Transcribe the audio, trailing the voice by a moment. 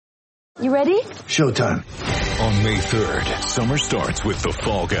You ready? Showtime. On May 3rd, summer starts with The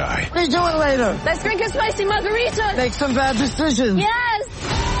Fall Guy. Let's do it later. Let's drink a spicy margarita. Make some bad decisions.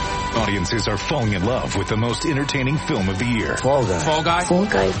 Yes. Audiences are falling in love with the most entertaining film of the year. Fall Guy. Fall Guy. Fall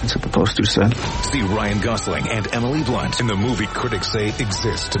Guy. That's what the poster said. See Ryan Gosling and Emily Blunt in the movie critics say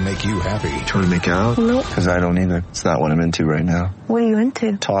exists to make you happy. Trying to make it out? Nope. Because I don't either. It's not what I'm into right now. What are you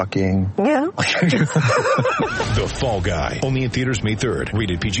into? Talking. Yeah. The Fall Guy. Only in theaters May 3rd.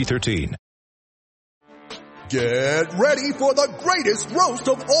 Rated PG-13. Get ready for the greatest roast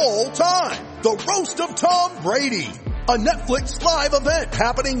of all time. The Roast of Tom Brady. A Netflix live event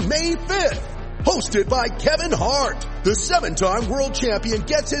happening May 5th. Hosted by Kevin Hart. The 7-time world champion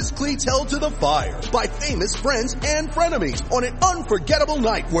gets his cleats held to the fire by famous friends and frenemies on an unforgettable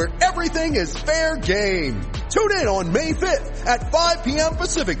night where everything is fair game. Tune in on May 5th at 5 p.m.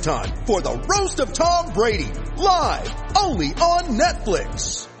 Pacific time for the Roast of Tom Brady. Live only on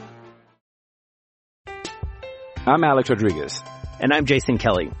Netflix. I'm Alex Rodriguez. And I'm Jason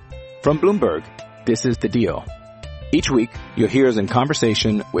Kelly. From Bloomberg, this is The Deal. Each week, you'll hear us in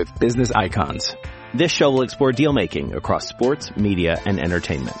conversation with business icons. This show will explore deal-making across sports, media, and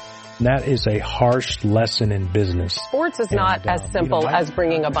entertainment. That is a harsh lesson in business. Sports is not as simple as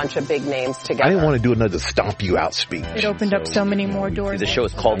bringing a bunch of big names together. I didn't want to do another stomp you out speech. It opened up so many more doors. The show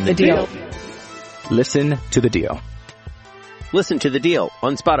is called The Deal. Listen to The Deal. Listen to The Deal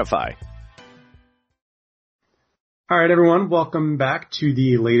on Spotify. All right, everyone. Welcome back to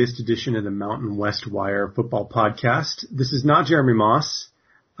the latest edition of the Mountain West Wire football podcast. This is not Jeremy Moss.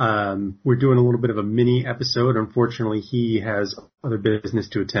 We're doing a little bit of a mini episode. Unfortunately, he has other business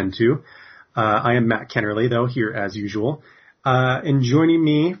to attend to. I am Matt Kennerly, though, here as usual. And joining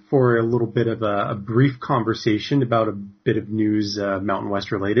me for a little bit of a brief conversation about a bit of news Mountain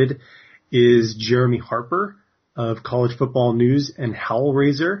West related is Jeremy Harper of College Football News and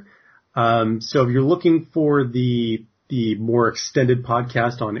Howlraiser. So if you're looking for the more extended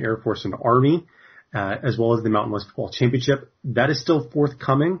podcast on Air Force and Army, as well as the Mountain West Football Championship, that is still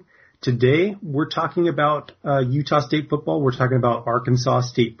forthcoming. Today, we're talking about Utah State football. We're talking about Arkansas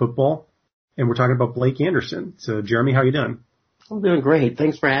State football, and we're talking about Blake Anderson. So, Jeremy, how are you doing? I'm doing great.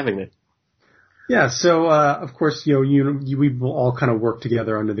 Thanks for having me. Yeah, so of course, we've all kind of worked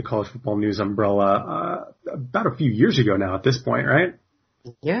together under the College Football News umbrella about a few years ago now. At this point, right?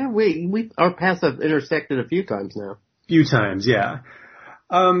 Yeah, our paths have intersected a few times now. Few times, yeah.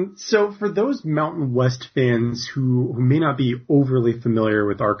 So for those Mountain West fans who may not be overly familiar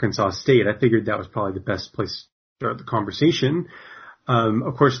with Arkansas State, I figured that was probably the best place to start the conversation.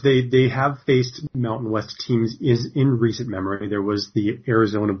 Of course, they have faced Mountain West teams in recent memory. There was the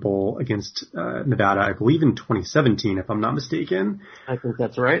Arizona Bowl against Nevada, I believe in 2017, if I'm not mistaken. I think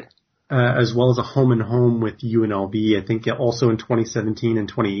that's right. As well as a home-and-home with UNLV, I think also in 2017 and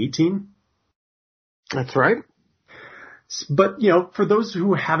 2018. That's right. But, for those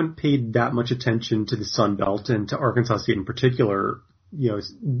who haven't paid that much attention to the Sun Belt and to Arkansas State in particular,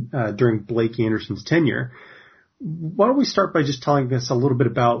 during Blake Anderson's tenure, why don't we start by just telling us a little bit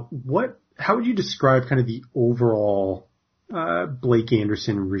about how would you describe kind of the overall Blake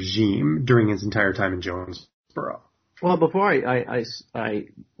Anderson regime during his entire time in Jonesboro? Well, before I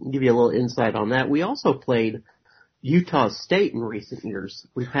give you a little insight on that, we also played Utah State in recent years.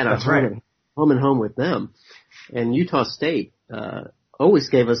 We've had a home and home with them. And Utah State always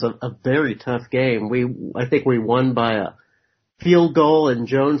gave us a very tough game. I think we won by a field goal in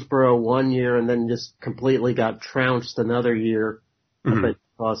Jonesboro one year and then just completely got trounced another year up at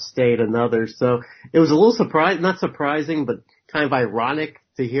Utah State another. So it was a little not surprising, but kind of ironic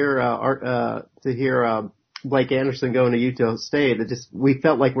to hear Blake Anderson going to Utah State. We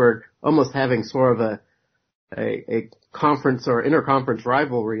felt like we're almost having sort of a conference or interconference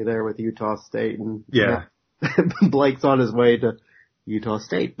rivalry there with Utah State. And yeah. Blake's on his way to Utah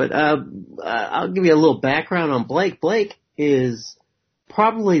State. But I'll give you a little background on Blake. Blake is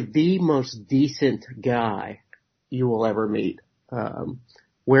probably the most decent guy you will ever meet.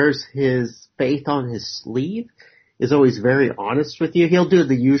 Wears his faith on his sleeve, is always very honest with you. He'll do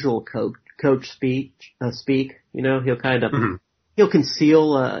the usual coach speak. He'll kind of he'll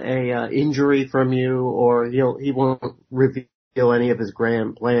conceal a injury from you, or he won't reveal any of his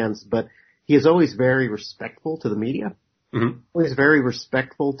grand plans, but he is always very respectful to the media. Always very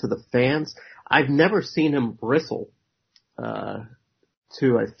respectful to the fans. I've never seen him bristle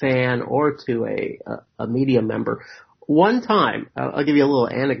to a fan or to a media member. One time, I'll give you a little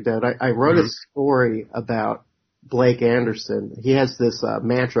anecdote. I wrote a story about Blake Anderson. He has this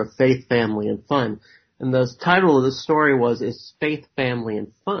mantra, faith, family, and fun. And the title of the story was, Is Faith, Family,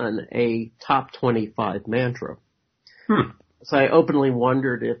 and Fun a Top 25 Mantra? So I openly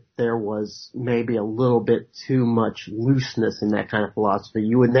wondered if there was maybe a little bit too much looseness in that kind of philosophy.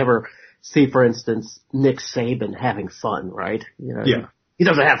 You would never see, for instance, Nick Saban having fun, right? You know, yeah. He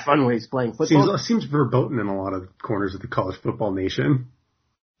doesn't have fun when he's playing football. Seems verboten in a lot of corners of the college football nation.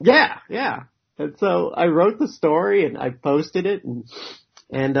 Yeah. And so I wrote the story and I posted it,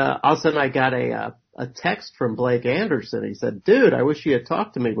 and all of a sudden I got a text from Blake Anderson. He said, "Dude, I wish you had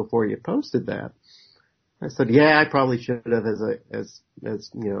talked to me before you posted that." I said, "Yeah, I probably should have as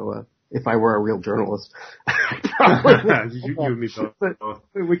you know, if I were a real journalist." you and me both.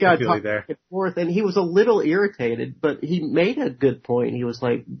 We got talking back and forth, and he was a little irritated, but he made a good point. He was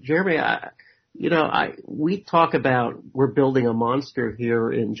like, "Jeremy, we talk about we're building a monster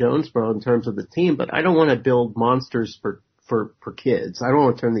here in Jonesboro in terms of the team, but I don't want to build monsters for kids. I don't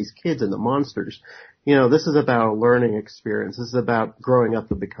want to turn these kids into monsters. You know, this is about a learning experience. This is about growing up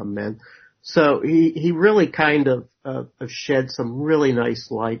to become men." So he really kind of shed some really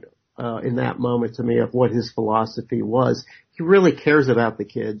nice light in that moment to me of what his philosophy was. He really cares about the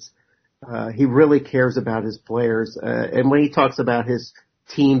kids. He really cares about his players. And when he talks about his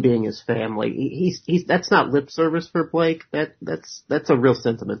team being his family, he's that's not lip service for Blake. That's a real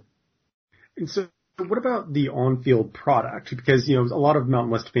sentiment. And so what about the on-field product? Because, you know, a lot of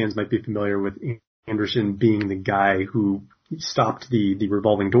Mountain West fans might be familiar with Anderson being the guy who stopped the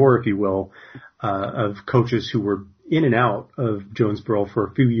revolving door, if you will, of coaches who were in and out of Jonesboro for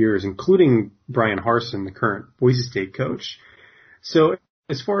a few years, including Brian Harsin, the current Boise State coach. So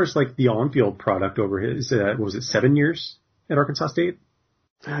as far as like the on-field product over his, was it 7 years at Arkansas State?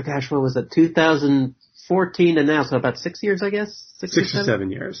 Oh gosh, what was it? 2014 and now, so about 6 years, I guess? 6 or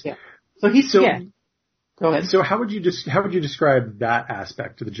 7 years. Yeah. So yeah. Go ahead. So how would you describe that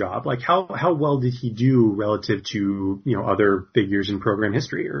aspect of the job? Like how well did he do relative to, you know, other figures in program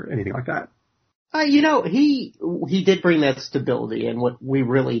history or anything like that? You know, he did bring that stability, and what we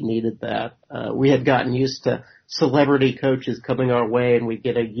really needed that. We had gotten used to celebrity coaches coming our way, and we'd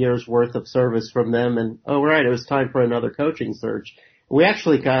get a year's worth of service from them, and oh right, it was time for another coaching search. We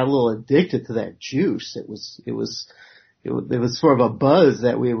actually got a little addicted to that juice. It was sort of a buzz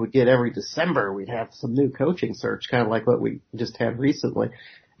that we would get every December. We'd have some new coaching search, kind of like what we just had recently.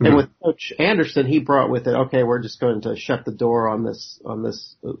 Mm-hmm. And with Coach Anderson, he brought with it, okay, we're just going to shut the door on this,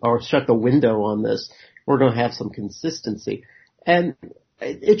 or shut the window on this. We're going to have some consistency. And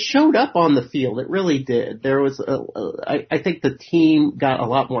it showed up on the field. It really did. There was I think the team got a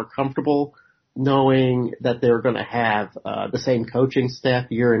lot more comfortable knowing that they were going to have the same coaching staff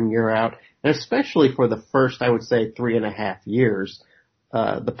year in, year out. And especially for the first, I would say, 3.5 years,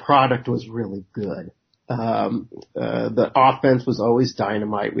 the product was really good. The offense was always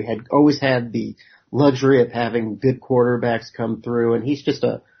dynamite. We had always had the luxury of having good quarterbacks come through, and he's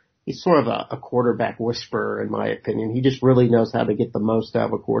sort of a quarterback whisperer, in my opinion. He just really knows how to get the most out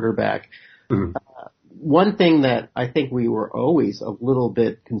of a quarterback. Mm-hmm. One thing that I think we were always a little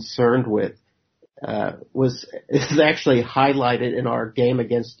bit concerned with is actually highlighted in our game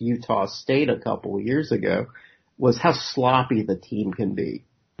against Utah State a couple of years ago, was how sloppy the team can be.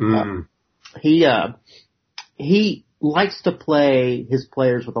 Mm. He likes to play his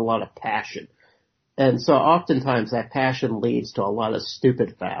players with a lot of passion. And so oftentimes that passion leads to a lot of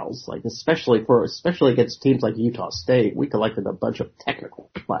stupid fouls, like especially against teams like Utah State, we collected a bunch of technical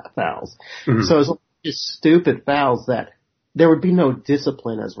fouls. Mm-hmm. So it was just stupid fouls that there would be no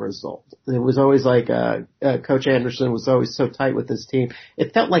discipline as a result. It was always like, Coach Anderson was always so tight with his team.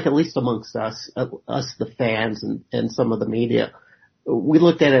 It felt like, at least amongst us the fans and some of the media, we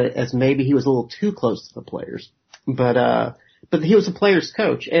looked at it as maybe he was a little too close to the players. But he was a player's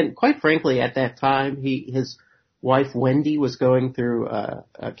coach. And quite frankly, at that time, his wife Wendy was going through,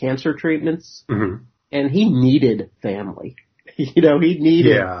 cancer treatments. Mm-hmm. And he needed family. You know,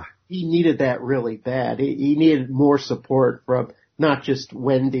 he needed that really bad. He needed more support from not just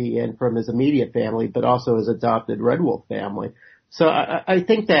Wendy and from his immediate family, but also his adopted Red Wolf family. So I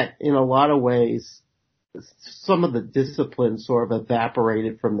think that in a lot of ways, some of the discipline sort of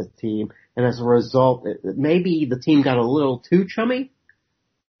evaporated from the team. And as a result, maybe the team got a little too chummy.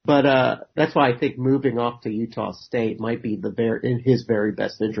 But that's why I think moving off to Utah State might be in his very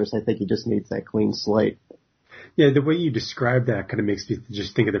best interest. I think he just needs that clean slate. Yeah, the way you describe that kind of makes me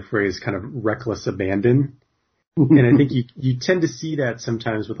just think of the phrase kind of reckless abandon. And I think you tend to see that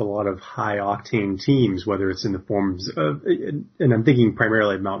sometimes with a lot of high octane teams, whether it's in the forms of, and I'm thinking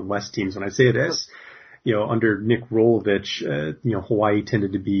primarily of Mountain West teams when I say this, you know, under Nick Rolovich, you know, Hawaii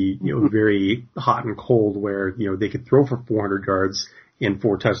tended to be, you know, very hot and cold where, you know, they could throw for 400 yards and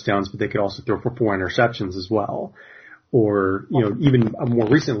 4 touchdowns, but they could also throw for 4 interceptions as well. or, even more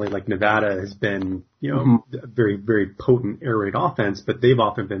recently, like Nevada has been, a very, very potent air raid offense, but they've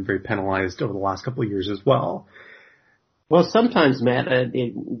often been very penalized over the last couple of years as well. Well, sometimes, Matt,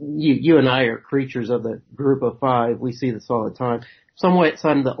 you and I are creatures of the group of five. We see this all the time. Sometimes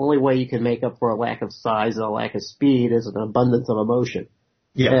the only way you can make up for a lack of size and a lack of speed is an abundance of emotion.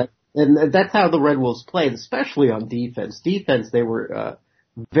 Yeah. And that's how the Red Wolves played, especially on defense. Defense, they were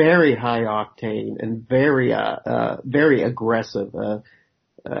very high octane and very aggressive.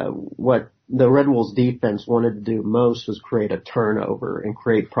 What the Red Wolves defense wanted to do most was create a turnover and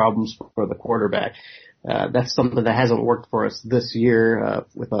create problems for the quarterback. That's something that hasn't worked for us this year,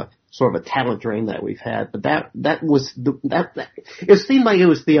 with a sort of a talent drain that we've had. But it seemed like it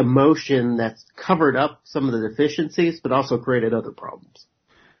was the emotion that's covered up some of the deficiencies, but also created other problems.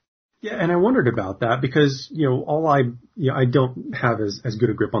 Yeah, and I wondered about that because, I don't have as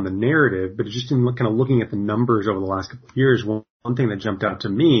good a grip on the narrative, but just in kind of looking at the numbers over the last couple of years, one thing that jumped out to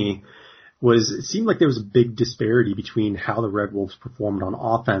me was it seemed like there was a big disparity between how the Red Wolves performed on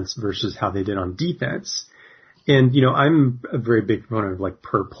offense versus how they did on defense. And, I'm a very big proponent of like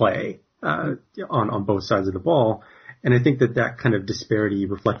per play, on both sides of the ball. And I think that kind of disparity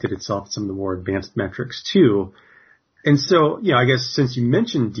reflected itself in some of the more advanced metrics too. And so, I guess since you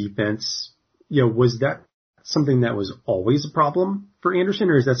mentioned defense, was that something that was always a problem for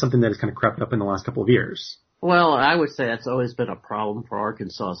Anderson, or is that something that has kind of crept up in the last couple of years? Well, I would say that's always been a problem for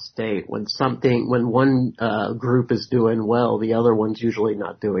Arkansas State. When one group is doing well, the other one's usually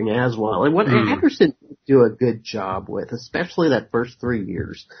not doing as well. And what Anderson did do a good job with, especially that first 3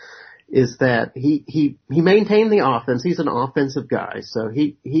 years, is that he maintained the offense. He's an offensive guy, so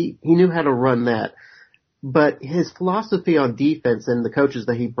he knew how to run that. But his philosophy on defense and the coaches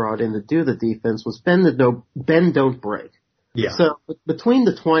that he brought in to do the defense was bend, don't break. Yeah. So between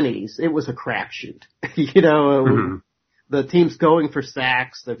the 20s, it was a crapshoot. The team's going for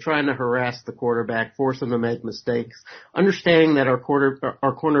sacks. They're trying to harass the quarterback, force him to make mistakes, understanding that our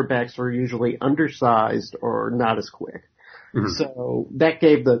cornerbacks are usually undersized or not as quick. Mm-hmm. So that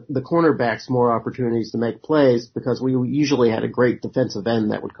gave the cornerbacks more opportunities to make plays because we usually had a great defensive end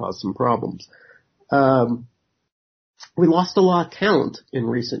that would cause some problems. We lost a lot of talent in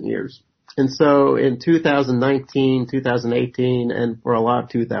recent years. And so in 2019, 2018, and for a lot of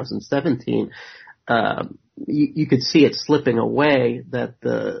 2017, you could see it slipping away that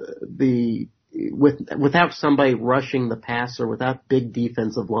without somebody rushing the passer, without big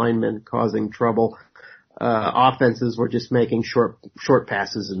defensive linemen causing trouble, offenses were just making short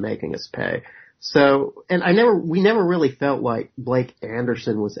passes and making us pay. So, and we never really felt like Blake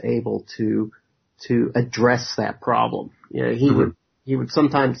Anderson was able to address that problem. He would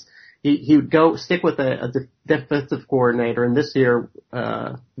sometimes, he would go stick with a defensive coordinator, and this year,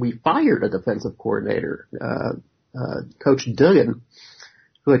 we fired a defensive coordinator, Coach Duggan,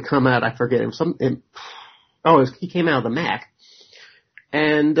 who had come out, I forget him, he came out of the MAC.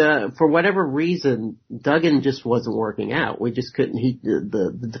 And, for whatever reason, Duggan just wasn't working out. We just couldn't,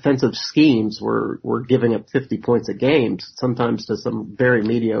 the defensive schemes were giving up 50 points a game, sometimes to some very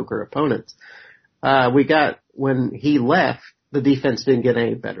mediocre opponents. When he left, the defense didn't get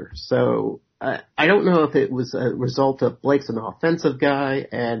any better. So, I don't know if it was a result of Blake's an offensive guy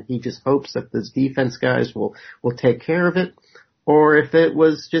and he just hopes that his defense guys will take care of it, or if it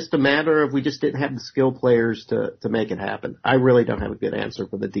was just a matter of we just didn't have the skill players to make it happen. I really don't have a good answer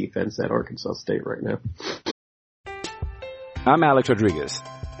for the defense at Arkansas State right now. I'm Alex Rodriguez.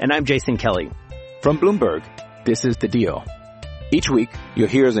 And I'm Jason Kelly. From Bloomberg, this is The Deal. Each week, you'll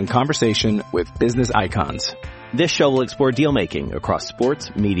hear us in conversation with business icons. This show will explore deal-making across sports,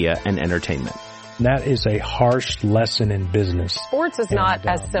 media, and entertainment. That is a harsh lesson in business. Sports is not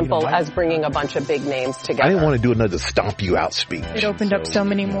as simple as bringing a bunch of big names together. I didn't want to do another stomp you out speech. It opened up so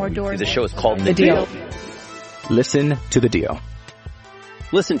many more doors. The show is called The Deal. Listen to The Deal.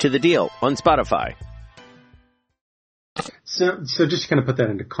 Listen to The Deal on Spotify. So just to kind of put that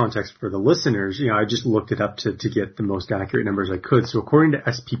into context for the listeners, I just looked it up to get the most accurate numbers I could. So according to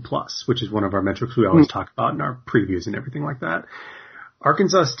SP Plus, which is one of our metrics we always talk about in our previews and everything like that,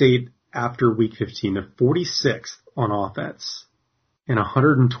 Arkansas State after week 15 of 46th on offense and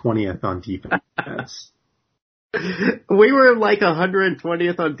 120th on defense. We were like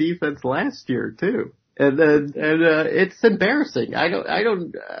 120th on defense last year too. And it's embarrassing. I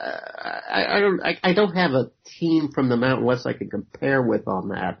don't have a team from the Mountain West I can compare with on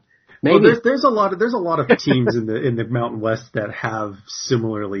that. Maybe there's a lot of teams in the Mountain West that have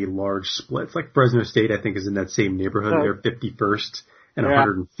similarly large splits. Like Fresno State, I think, is in that same neighborhood. They're 51st and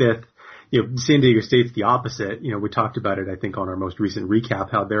 105th. San Diego State's the opposite. We talked about it, I think, on our most recent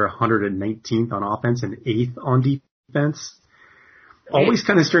recap, how they're 119th on offense and 8th on defense. Always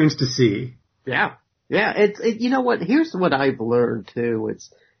kind of strange to see. Yeah. Yeah. You know what? Here's what I've learned too.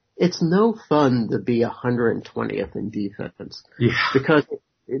 It's no fun to be 120th in defense. Yeah. Because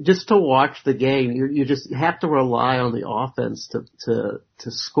just to watch the game, you just have to rely on the offense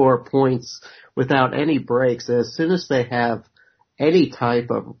to score points without any breaks. As soon as they have any type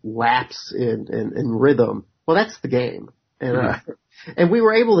of lapse in rhythm, well, that's the game. And we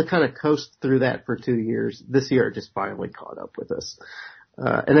were able to kind of coast through that for 2 years. This year it just finally caught up with us.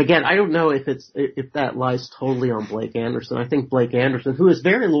 And again, I don't know if that lies totally on Blake Anderson. I think Blake Anderson, who is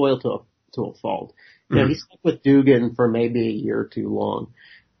very loyal to a fault, you know, he stuck with Dugan for maybe a year too long,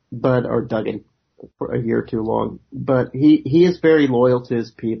 or Duggan for a year too long, but he is very loyal to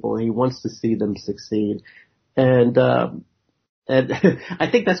his people and he wants to see them succeed. And I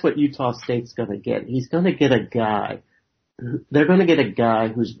think that's what Utah State's gonna get. He's gonna get they're gonna get a guy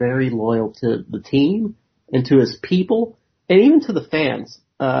who's very loyal to the team and to his people and even to the fans.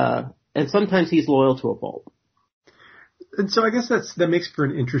 And sometimes he's loyal to a fault. And so I guess that makes for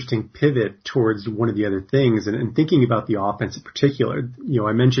an interesting pivot towards one of the other things and thinking about the offense in particular. You know,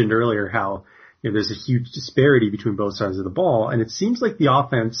 I mentioned earlier how, you know, there's a huge disparity between both sides of the ball, and it seems like the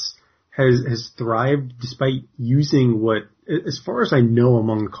offense has thrived despite using what, as far as I know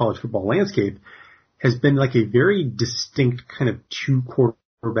among the college football landscape, has been like a very distinct kind of two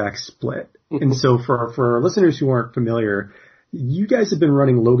quarterback split. And so for our listeners who aren't familiar, you guys have been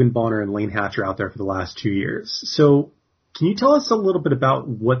running Logan Bonner and Lane Hatcher out there for the last 2 years. So can you tell us a little bit about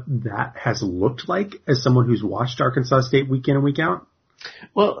what that has looked like as someone who's watched Arkansas State week in and week out?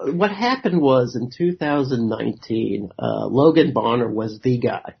 Well, what happened was in 2019, Logan Bonner was the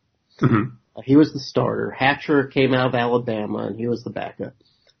guy. Mm-hmm. He was the starter. Hatcher came out of Alabama and he was the backup.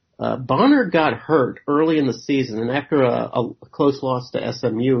 Bonner got hurt early in the season, and after a close loss to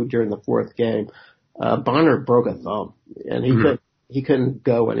SMU during the fourth game, Bonner broke a thumb and he couldn't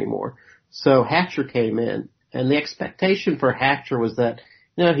go anymore. So Hatcher came in. And the expectation for Hatcher was that,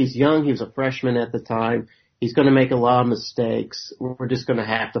 you know, he's young, he was a freshman at the time, he's going to make a lot of mistakes, we're just going to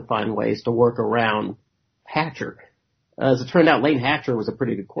have to find ways to work around Hatcher. As it turned out, Lane Hatcher was a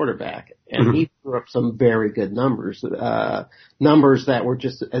pretty good quarterback, and he threw up some very good numbers that were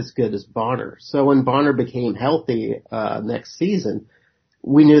just as good as Bonner. So when Bonner became healthy next season,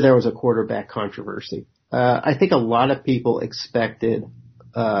 we knew there was a quarterback controversy. I think a lot of people expected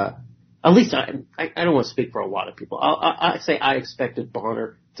at least I don't want to speak for a lot of people. I say I expected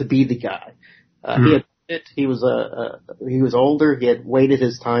Bonner to be the guy. He was older. He had waited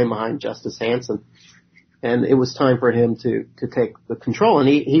his time behind Justice Hansen, and it was time for him to take the control. And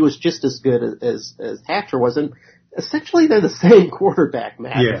he was just as good as Hatcher was. And essentially, they're the same quarterback,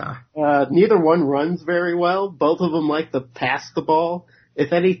 Matt. Yeah. Neither one runs very well. Both of them like to pass the ball.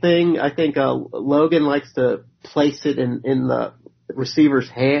 If anything, I think Logan likes to place it in the receiver's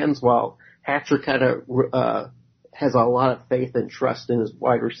hands, while Hatcher kind of has a lot of faith and trust in his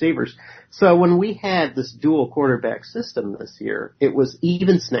wide receivers. So when we had this dual quarterback system this year, it was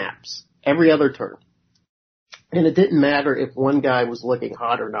even snaps every other turn. And it didn't matter if one guy was looking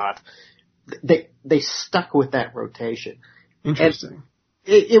hot or not. They stuck with that rotation. Interesting.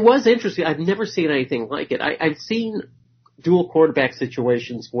 It was interesting. I've never seen anything like it. I've seen dual quarterback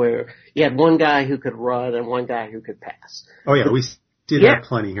situations where you had one guy who could run and one guy who could pass. Oh yeah, we see that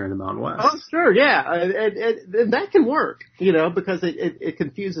plenty here in the Mountain West. Oh sure, yeah, and that can work, you know, because it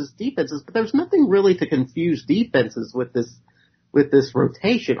confuses defenses. But there's nothing really to confuse defenses with this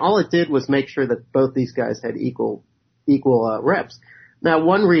rotation. All it did was make sure that both these guys had equal reps. Now,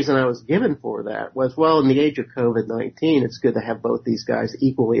 one reason I was given for that was, well, in the age of COVID-19, it's good to have both these guys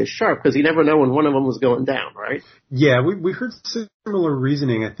equally as sharp because you never know when one of them was going down, right? Yeah, we heard similar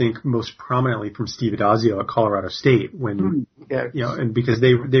reasoning, I think, most prominently from Steve Adazio at Colorado State when, you know, and because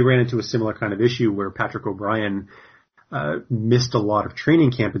they ran into a similar kind of issue where Patrick O'Brien missed a lot of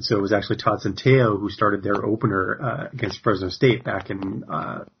training camp, and so it was actually Todd Centeio who started their opener against Fresno State back in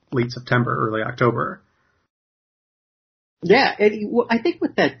late September, early October. Yeah, and I think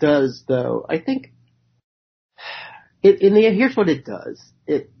what that does, though, I think here's what it does.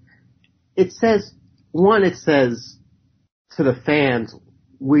 It says to the fans,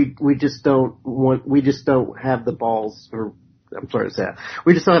 we just don't have the balls, or I'm sorry to say that,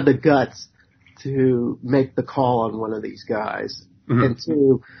 we just don't have the guts to make the call on one of these guys, and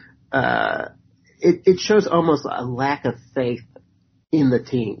it shows almost a lack of faith in the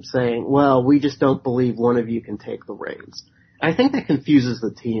team, saying, well, we just don't believe one of you can take the reins. I think that confuses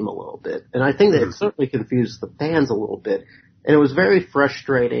the team a little bit, and I think that it certainly confuses the fans a little bit. And it was very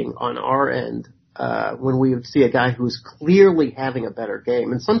frustrating on our end when we would see a guy who was clearly having a better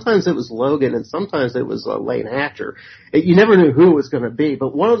game. And sometimes it was Logan and sometimes it was Lane Hatcher. You never knew who it was going to be,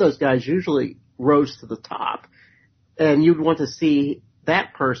 but one of those guys usually rose to the top. And you'd want to see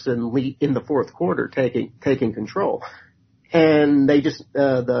that person lead in the fourth quarter taking control. And they just,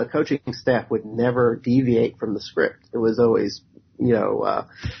 the coaching staff would never deviate from the script. It was always, it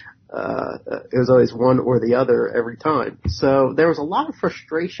was always one or the other every time. So there was a lot of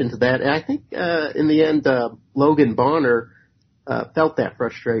frustration to that. And I think, in the end, Logan Bonner, felt that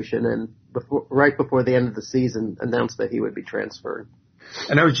frustration and right before the end of the season announced that he would be transferred.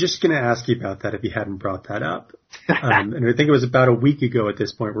 And I was just going to ask you about that if you hadn't brought that up. And I think it was about a week ago at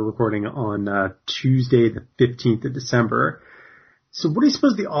this point. We're recording on Tuesday, the 15th of December. So what do you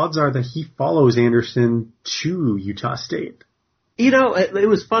suppose the odds are that he follows Anderson to Utah State? It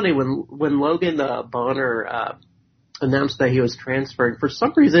was funny when Logan Bonner announced that he was transferring. For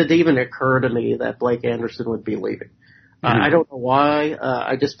some reason, it didn't even occur to me that Blake Anderson would be leaving. I don't know why.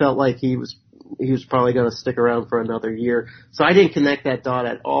 I just felt like he was probably going to stick around for another year. So I didn't connect that dot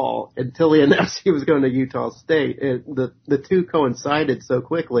at all until he announced he was going to Utah State. The two coincided so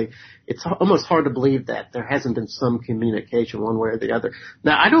quickly. It's almost hard to believe that there hasn't been some communication one way or the other.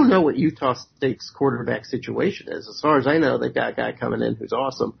 Now, I don't know what Utah State's quarterback situation is. As far as I know, they've got a guy coming in who's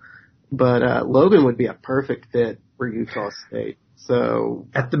awesome. But Logan would be a perfect fit for Utah State. So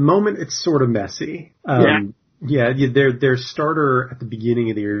at the moment, it's sort of messy. Their starter at the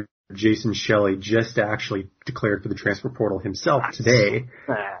beginning of the year, Jason Shelley, just actually declared for the transfer portal himself today.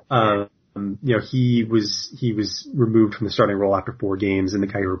 He was removed from the starting role after 4 games, and the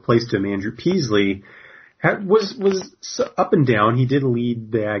guy who replaced him, Andrew Peasley, was up and down. He did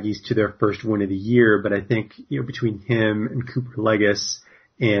lead the Aggies to their first win of the year, but I think, between him and Cooper Legis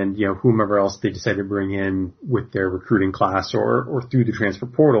and, whomever else they decided to bring in with their recruiting class or through the transfer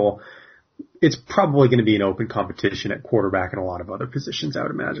portal, it's probably going to be an open competition at quarterback and a lot of other positions, I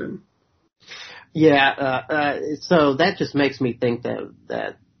would imagine. Yeah, so that just makes me think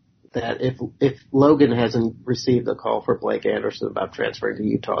that if Logan hasn't received a call for Blake Anderson about transferring to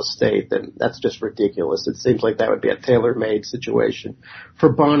Utah State, then that's just ridiculous. It seems like that would be a tailor-made situation for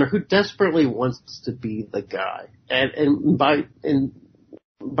Bonner, who desperately wants to be the guy. And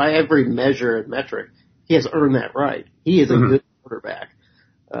by every measure and metric, he has earned that right. He is a good quarterback.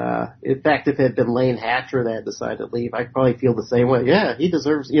 In fact, if it had been Lane Hatcher that had decided to leave, I'd probably feel the same way. Yeah, he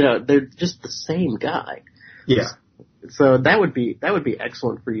deserves, they're just the same guy. Yeah. So that would be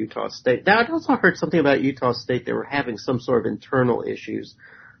excellent for Utah State. Now, I also heard something about Utah State. They were having some sort of internal issues,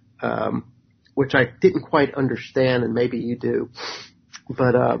 which I didn't quite understand, and maybe you do.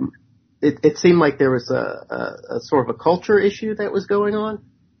 But, it seemed like there was a sort of a culture issue that was going on.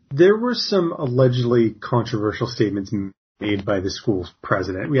 There were some allegedly controversial statements made by the school's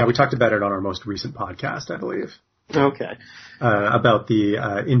president. Yeah, we talked about it on our most recent podcast, I believe. Okay. About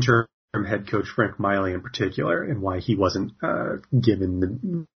the interim head coach Frank Miley in particular, and why he wasn't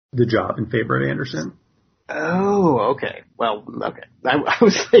given the job in favor of Anderson. Oh, okay. Well, okay. I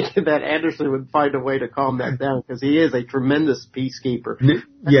was thinking that Anderson would find a way to calm that down because he is a tremendous peacekeeper.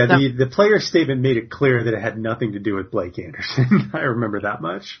 Yeah, the player's statement made it clear that it had nothing to do with Blake Anderson. I remember that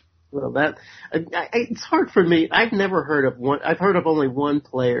much. Well, it's hard for me. I've never heard of one. I've heard of only one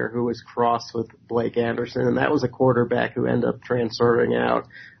player who was cross with Blake Anderson, and that was a quarterback who ended up transferring out.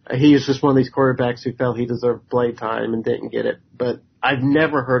 He was just one of these quarterbacks who felt he deserved play time and didn't get it. But I've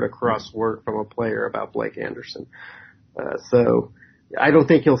never heard a cross word from a player about Blake Anderson. So I don't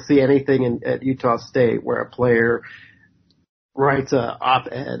think you'll see anything at Utah State where a player writes a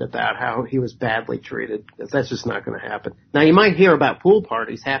op-ed about how he was badly treated, because that's just not going to happen. Now, you might hear about pool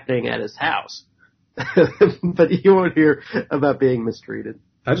parties happening at his house, but you won't hear about being mistreated.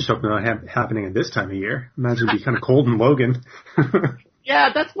 I just hope they're not happening at this time of year. Imagine it'd be kind of cold in Logan. Yeah,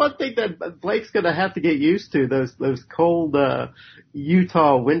 that's one thing that Blake's going to have to get used to, those cold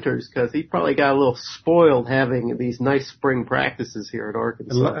Utah winters, because he probably got a little spoiled having these nice spring practices here at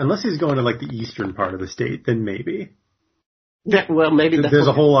Arkansas. Unless he's going to like the eastern part of the state, then maybe. Yeah, well, maybe there's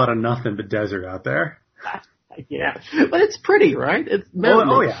a whole lot of nothing but desert out there. Yeah, but it's pretty, right? It's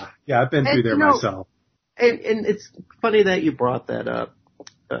mountainous. Oh yeah, I've been through there myself. And it's funny that you brought that up.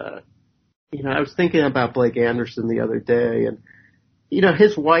 I was thinking about Blake Anderson the other day, and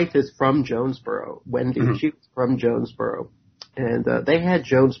his wife is from Jonesboro. Wendy, she was from Jonesboro, and they had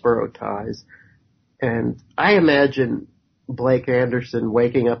Jonesboro ties. And I imagine Blake Anderson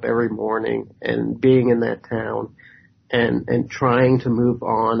waking up every morning and being in that town and trying to move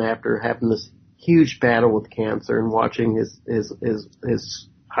on after having this huge battle with cancer and watching his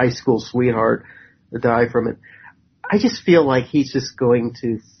high school sweetheart die from it. I just feel like he's just going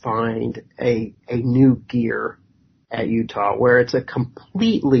to find a new gear at Utah where it's a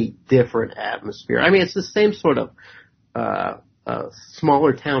completely different atmosphere. I mean, it's the same sort of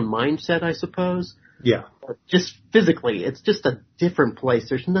smaller town mindset, I suppose. Yeah. Just physically, it's just a different place.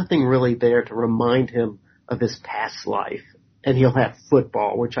 There's nothing really there to remind him of his past life. And he'll have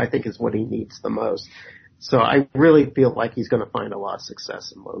football, which I think is what he needs the most. So I really feel like he's going to find a lot of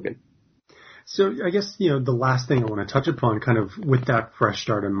success in Logan. So I guess, the last thing I want to touch upon kind of with that fresh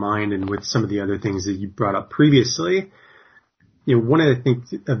start in mind and with some of the other things that you brought up previously, one of the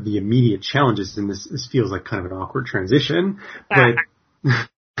things of the immediate challenges, and this feels like kind of an awkward transition, but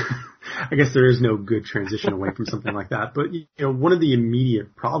I guess there is no good transition away from something like that. But, one of the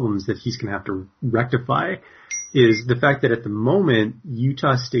immediate problems that he's going to have to rectify is the fact that at the moment,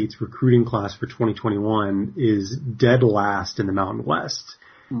 Utah State's recruiting class for 2021 is dead last in the Mountain West.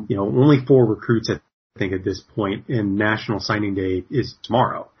 Only 4 recruits, I think, at this point, and National Signing Day is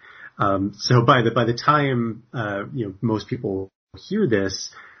tomorrow. So by the time, most people hear this,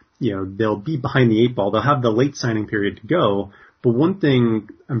 they'll be behind the 8 ball. They'll have the late signing period to go. But one thing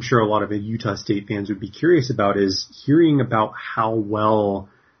I'm sure a lot of Utah State fans would be curious about is hearing about how well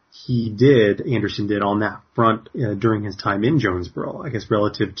Anderson did on that front during his time in Jonesboro, I guess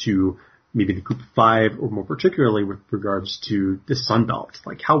relative to maybe the Group of 5 or more particularly with regards to the Sun Belt.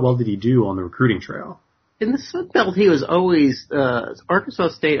 Like, how well did he do on the recruiting trail? In the Sun Belt, he was always, Arkansas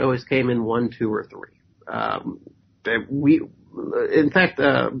State always came in 1, 2, or 3. In fact,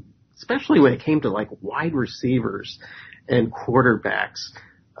 especially when it came to like wide receivers and quarterbacks,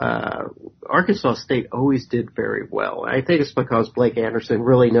 Arkansas State always did very well. I think it's because Blake Anderson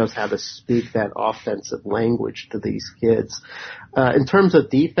really knows how to speak that offensive language to these kids. In terms of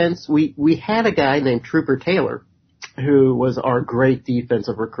defense, we had a guy named Trooper Taylor who was our great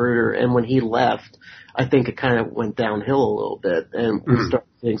defensive recruiter, and when he left, I think it kind of went downhill a little bit, and we started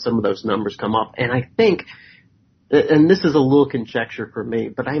seeing some of those numbers come up. And I think, and this is a little conjecture for me,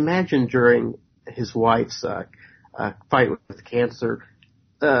 but I imagine during his wife's fight with cancer,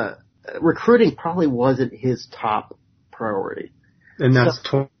 recruiting probably wasn't his top priority. And that's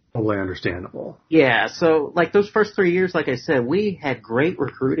totally understandable. Yeah, so like those first 3 years, like I said, we had great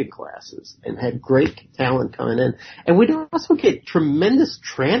recruiting classes and had great talent coming in. And we'd also get tremendous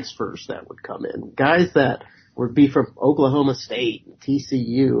transfers that would come in. Guys that would be from Oklahoma State, and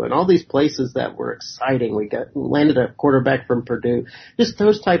TCU, and all these places that were exciting. We landed a quarterback from Purdue. Just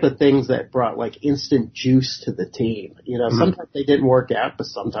those type of things that brought like instant juice to the team. Sometimes they didn't work out, but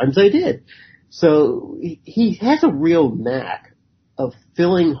sometimes they did. So he has a real knack of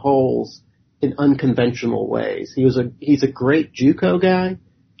filling holes in unconventional ways. He's a great JUCO guy.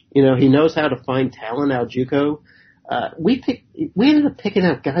 He knows how to find talent out JUCO. We ended up picking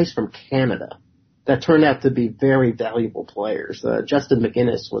out guys from Canada that turned out to be very valuable players. Justin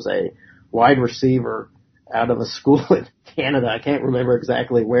McGinnis was a wide receiver out of a school in Canada. I can't remember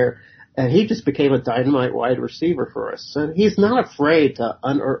exactly where. And he just became a dynamite wide receiver for us. So he's not afraid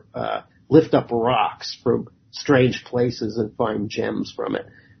to lift up rocks from strange places and find gems from it.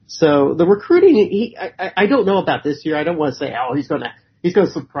 So the recruiting, I don't know about this year. I don't want to say, he's going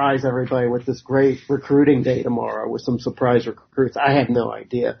to surprise everybody with this great recruiting day tomorrow with some surprise recruits. I have no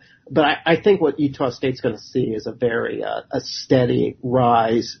idea. But I think what Utah State's going to see is a very a steady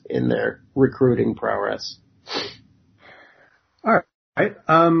rise in their recruiting prowess. All right.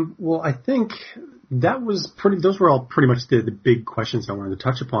 Well, I think those were all pretty much the big questions I wanted to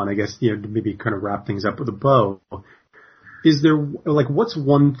touch upon. I guess, to maybe kind of wrap things up with a bow. Is there, what's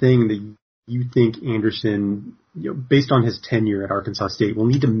one thing that you think Anderson, based on his tenure at Arkansas State, will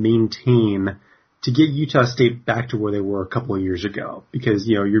need to maintain to get Utah State back to where they were a couple of years ago? Because,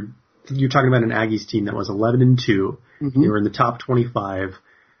 you're talking about an Aggies team that was 11-2. Mm-hmm. They were in the top 25.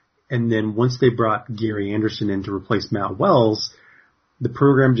 And then once they brought Gary Anderson in to replace Matt Wells, the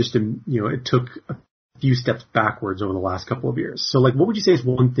program just, it took a few steps backwards over the last couple of years. So, what would you say is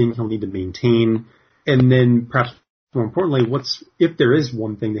one thing he'll need to maintain? And then perhaps more importantly, if there is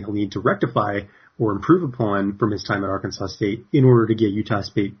one thing that he'll need to rectify or improve upon from his time at Arkansas State in order to get Utah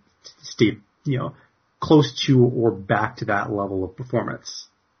State, close to or back to that level of performance?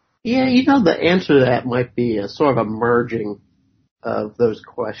 Yeah, the answer to that might be a sort of a merging of those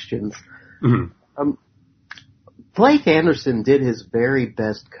questions. Mm-hmm. Blake Anderson did his very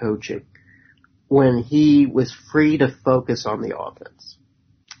best coaching when he was free to focus on the offense.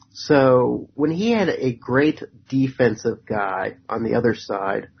 So when he had a great defensive guy on the other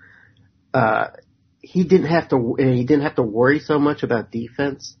side, he didn't have to worry so much about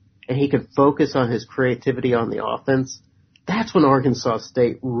defense, and he could focus on his creativity on the offense. That's when Arkansas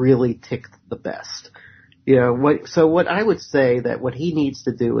State really ticked the best. what I would say that what he needs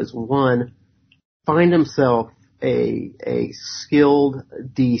to do is, one, find himself a skilled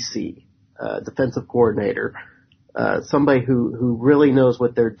DC, defensive coordinator, somebody who really knows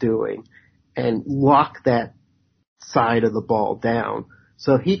what they're doing, and lock that side of the ball down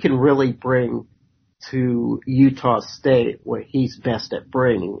so he can really bring to Utah State what he's best at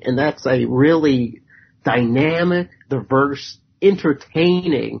bringing. And that's a really dynamic, diverse,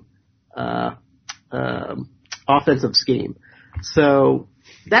 entertaining offensive scheme. So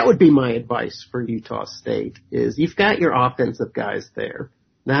that would be my advice for Utah State is you've got your offensive guys there.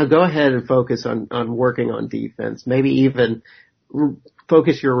 Now go ahead and focus on working on defense, maybe even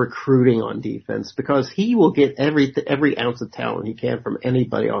focus your recruiting on defense, because he will get every ounce of talent he can from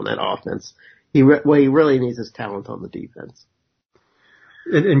anybody on that offense. What he really needs is talent on the defense.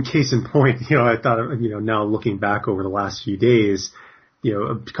 In case in point, I thought, now looking back over the last few days,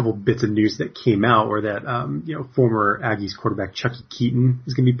 a couple bits of news that came out were that, former Aggies quarterback Chucky Keaton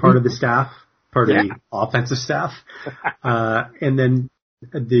is going to be part of the staff, part of the offensive staff. And then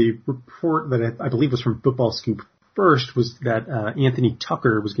the report that I believe was from Football Scoop first was that Anthony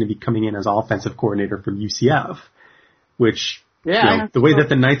Tucker was going to be coming in as offensive coordinator from UCF, which, the way that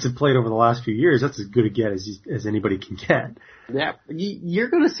the Knights have played over the last few years, that's as good a get as anybody can get. Yeah, you're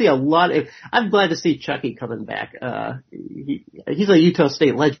going to see a lot of. I'm glad to see Chucky coming back. He's a Utah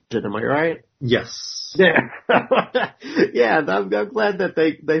State legend, am I right? Yes. Yeah, yeah. I'm glad that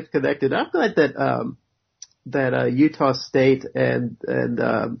they've connected. I'm glad that Utah State and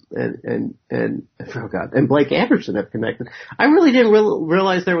Blake Anderson have connected. I really didn't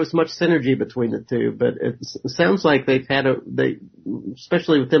realize there was much synergy between the two, but it sounds like they've had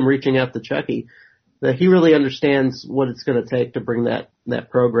especially with them reaching out to Chucky, that he really understands what it's going to take to bring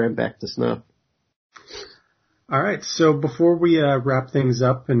that program back to snuff. All right. So before we wrap things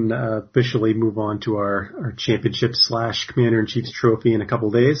up and officially move on to our championship / Commander-in-Chief's trophy in a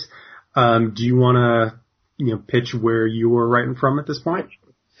couple days, do you want to pitch where you were writing from at this point?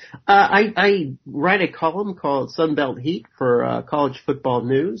 I write a column called Sunbelt Heat for College Football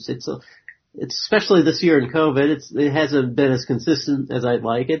News. It's especially this year in COVID. It hasn't been as consistent as I'd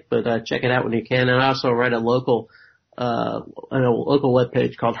like it, but check it out when you can. And I also write a local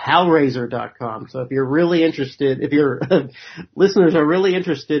webpage called HalRaiser.com. So if you're really interested, if your listeners are really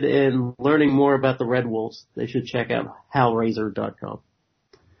interested in learning more about the Red Wolves, they should check out HalRaiser.com.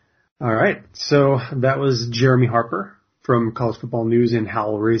 All right. So that was Jeremy Harper from College Football News and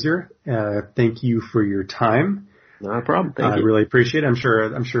Hal Razor. Thank you for your time. No problem. Thank you. I really appreciate it. I'm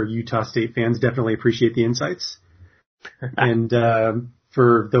sure Utah State fans definitely appreciate the insights. And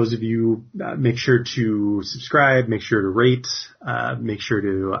for those of you, make sure to subscribe, make sure to rate, make sure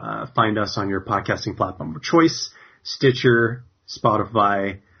to find us on your podcasting platform of choice, Stitcher,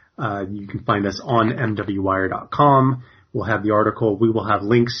 Spotify. You can find us on mwwire.com. We'll have the article. We will have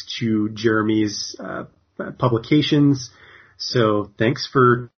links to Jeremy's publications. So thanks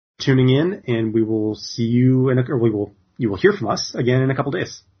for tuning in, and we will see you you will hear from us again in a couple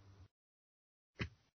days.